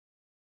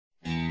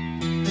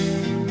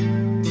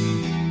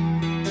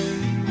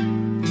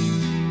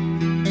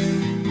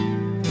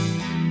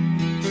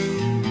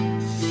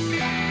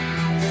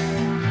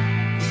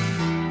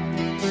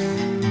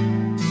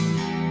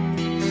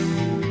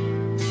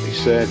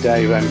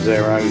Dave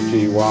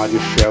M0GY,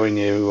 just showing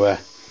you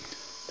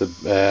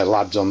the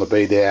lads on the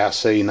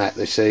BDARC net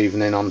this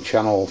evening on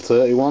channel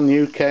 31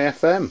 UK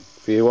FM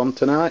for you on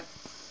tonight.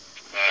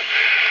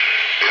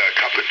 Yeah, a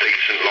couple of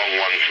decent long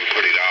ones and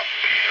put it up.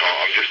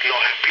 I'm just not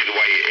happy the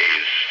way it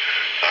is.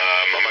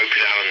 I'm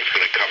hoping Alan's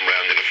going to come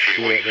round in a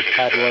few weeks The and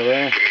paddler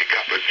there. give me a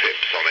couple of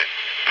tips on it.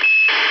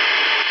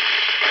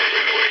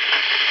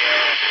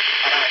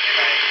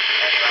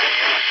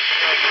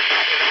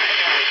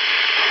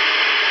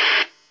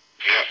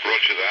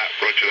 Roger that.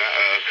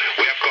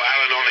 We have got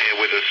Alan on here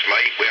with us,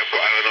 mate. We have got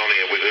Alan on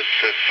here with us.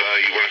 If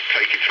you want to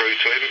take it through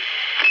to him.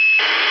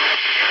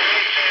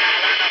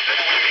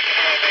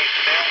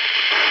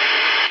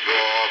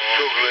 Oh, I'm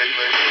struggling.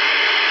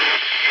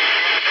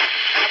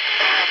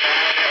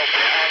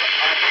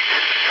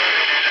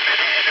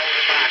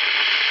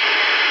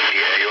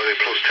 Yeah, you're only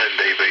plus 10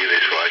 dB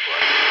this way.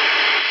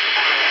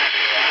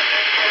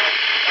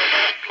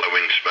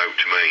 Blowing smoke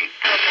to me.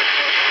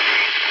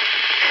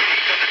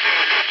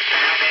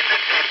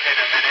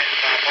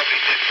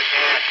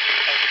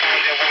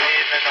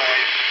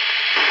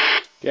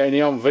 Getting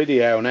you on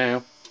video now.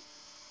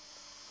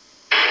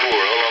 Oh,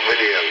 we're all on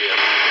video. Is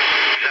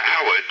that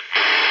Howard?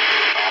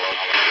 Hello.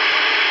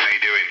 How you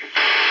doing?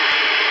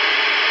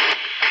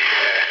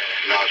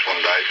 Yeah, nice one,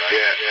 Dave.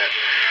 Yeah.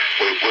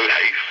 We're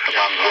late.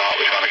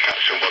 We're trying to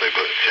catch somebody,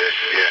 but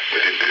yeah,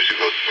 we didn't do so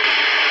good.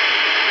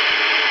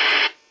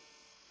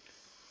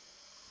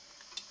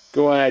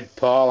 Go ahead,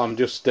 Paul. I'm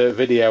just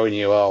videoing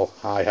you all.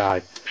 Hi.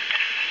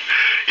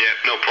 Yeah,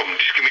 no problem.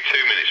 Just give me 2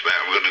 minutes, mate.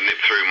 I'm going to nip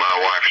through. My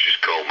wife's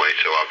just called me,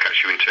 so I'll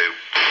catch you in 2.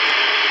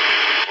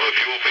 Well, if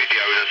you're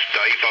videoing us,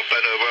 Dave, I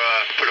better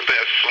put a bit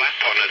of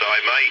slap on it,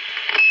 mate.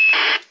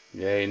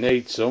 Yeah, you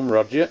need some,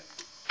 Roger.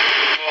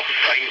 Oh,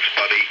 thanks,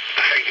 buddy.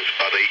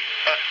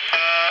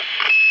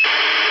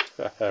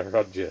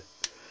 Roger.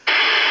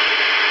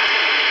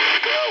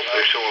 Well,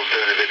 if someone's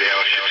doing a video,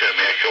 I should turn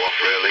the echo off,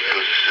 really,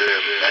 because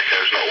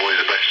echo's not always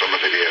the best on the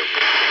video.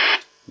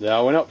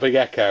 No, we're not big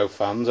Echo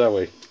fans, are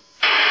we?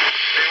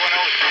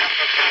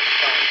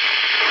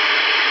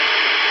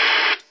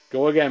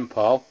 Go again,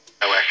 Paul.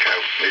 No echo.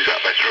 Is that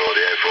better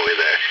audio for you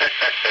there?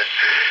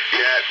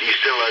 Yeah, you're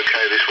still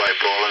okay this way,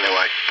 Paul,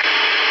 anyway.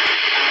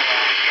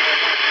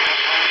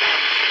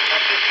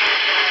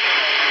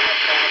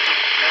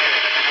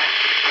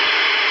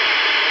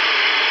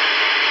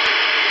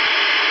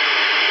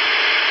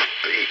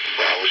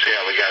 Well, we'll see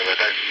how we go. I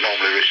don't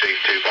normally receive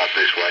too bad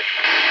this way.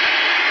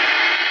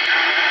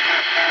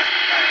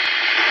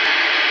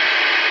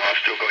 I've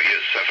still got you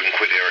at £7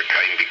 here at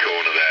Canby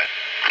Corner there.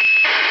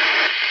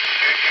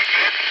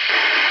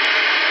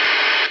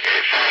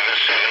 5 and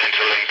 7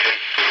 into Lincoln.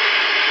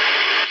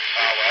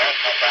 Oh well,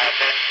 not bad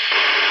then.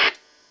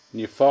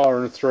 You're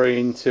 4 and 3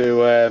 into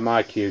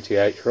my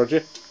QTH, Roger.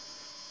 Good,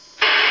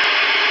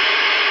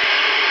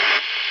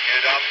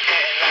 I'm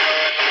getting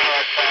lower and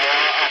lower, so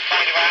I'll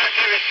find you out. I'll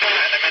give you a start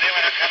in a minute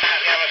when I come out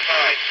the other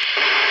side.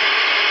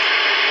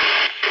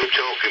 Keep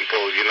talking,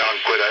 Paul. You're £9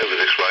 over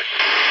this way.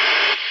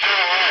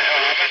 Oh,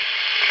 right.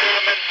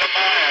 I'm in the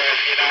mire,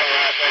 if you know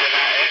where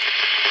that is.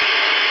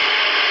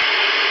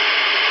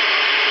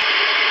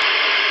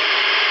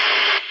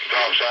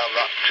 Don't sound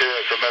that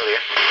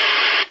familiar.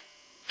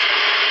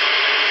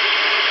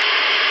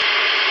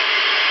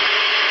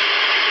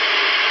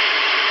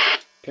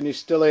 Can you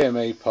still hear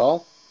me,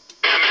 Paul?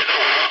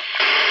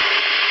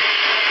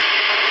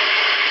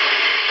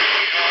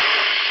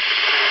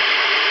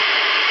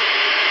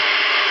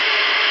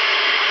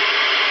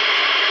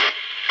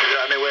 Is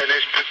that anywhere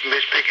near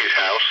Miss Piggy's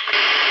house?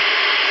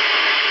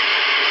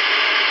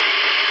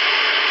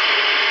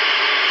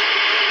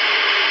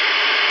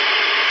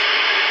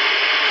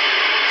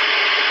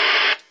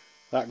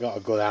 That got a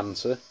good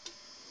answer.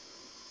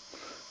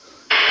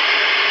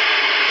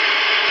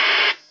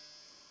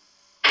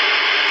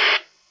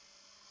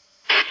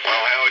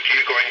 Well, Howard, you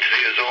got into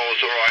the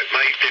Azores all right,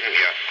 mate, didn't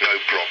you? No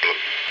problem.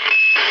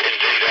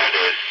 Indeed I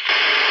did.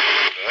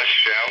 First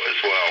shout as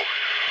well.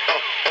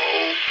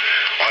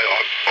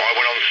 I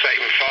went on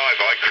setting 5,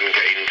 I couldn't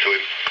get into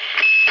him.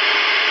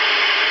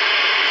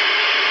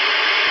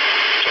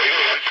 So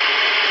you're right.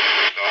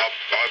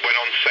 I went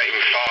on setting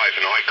 5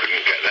 and I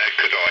couldn't get there,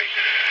 could I?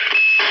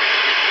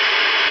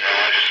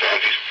 I'll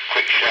just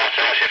quick shout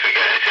out if I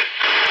get it.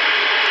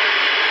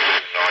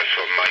 Nice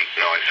one, mate,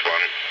 nice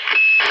one.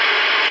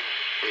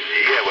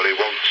 Yeah, well, he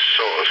wants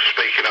sort of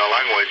speaking our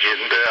language,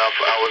 and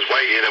I was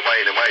waiting, and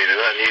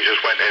then you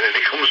just went in and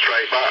he comes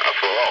straight back. I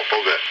thought, oh,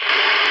 bugger.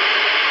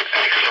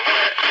 Excellent,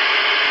 wasn't it?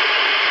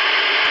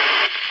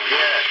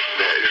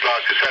 Yeah, it's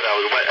like I said, I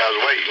was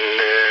waiting,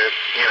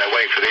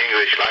 waiting for the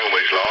English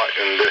language, like,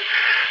 and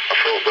I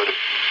thought I'd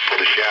put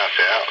a shout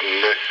out,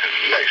 and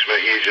next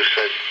minute you just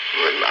said,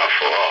 I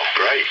thought, oh,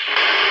 great.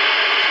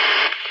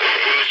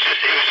 He was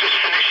just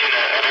finishing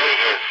an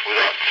over with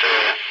that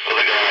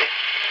other guy.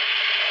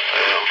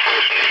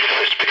 Unfortunately, if you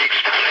don't speak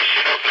Spanish,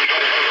 you're not going to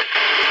get it.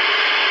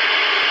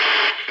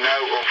 No,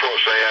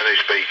 unfortunately, I only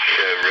speak,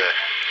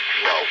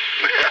 well,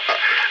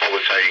 I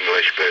would say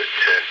English, but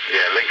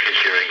yeah,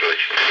 Lincolnshire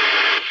English.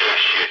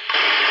 Bless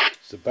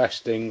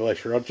best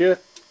English, Roger.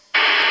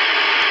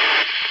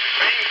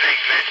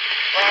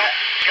 Right,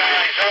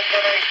 guys, I'm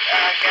going to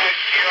go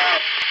to your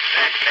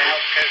bed now,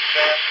 because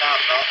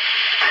I'm not.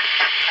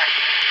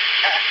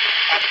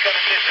 I'm going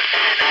to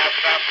disappear now,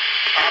 so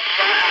I'm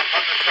right up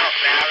on the top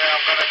now, and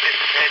I'm going to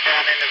disappear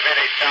down in the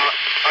village. So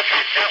I'll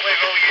catch up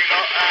with all you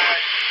lot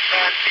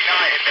Thursday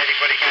night if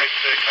anybody goes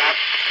to the club.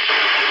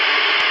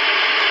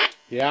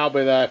 Yeah, I'll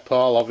be there,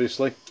 Paul,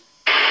 obviously.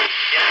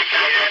 Yeah,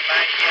 okay then,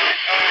 mate.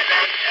 Yeah, alright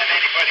then. And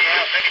anybody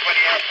else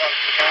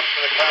wants to come to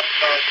the club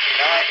Thursday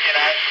night, you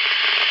know,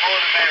 the more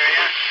the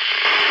merrier.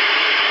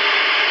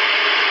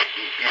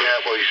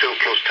 Yeah, well, you're still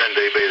plus 10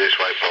 dB this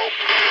way, Paul.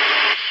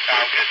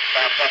 Oh, good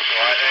stuff. That's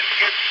alright then.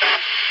 Good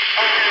stuff.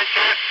 Alright,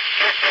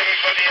 catch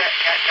everybody,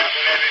 catch up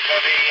with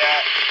everybody,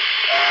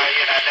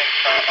 you know, next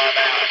time I'm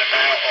out and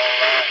about, or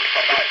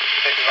I might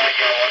stick the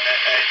radio on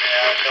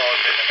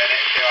outdoors in a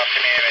minute, see if I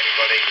can hear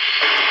anybody.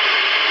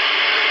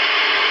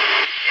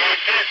 Yeah,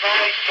 cheers,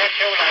 mate. Catch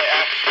you all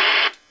later.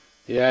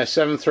 Yeah,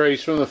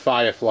 7-3s from the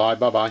Firefly.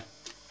 Bye-bye.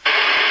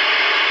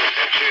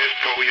 Cheers,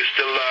 Paul. You're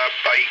still £8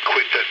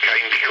 at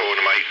Canby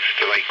Corner, mate.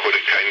 Still £8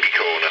 at Canby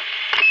Corner.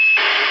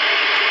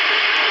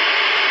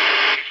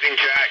 Evening,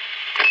 Jack.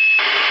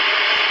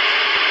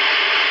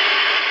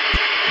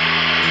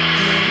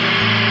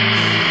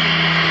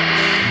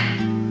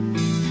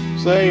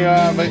 So there you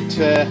have it,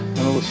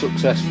 another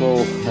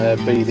successful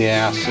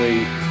BDARC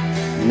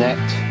net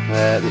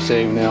this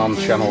evening on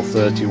channel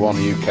 31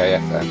 UK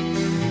FM.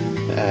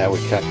 We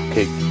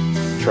keep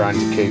trying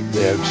to keep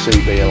the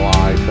CB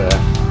alive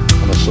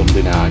on a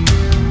Sunday night.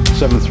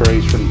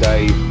 7-3s from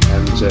Dave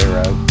and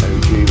 0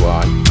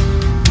 OGY.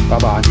 Bye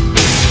bye.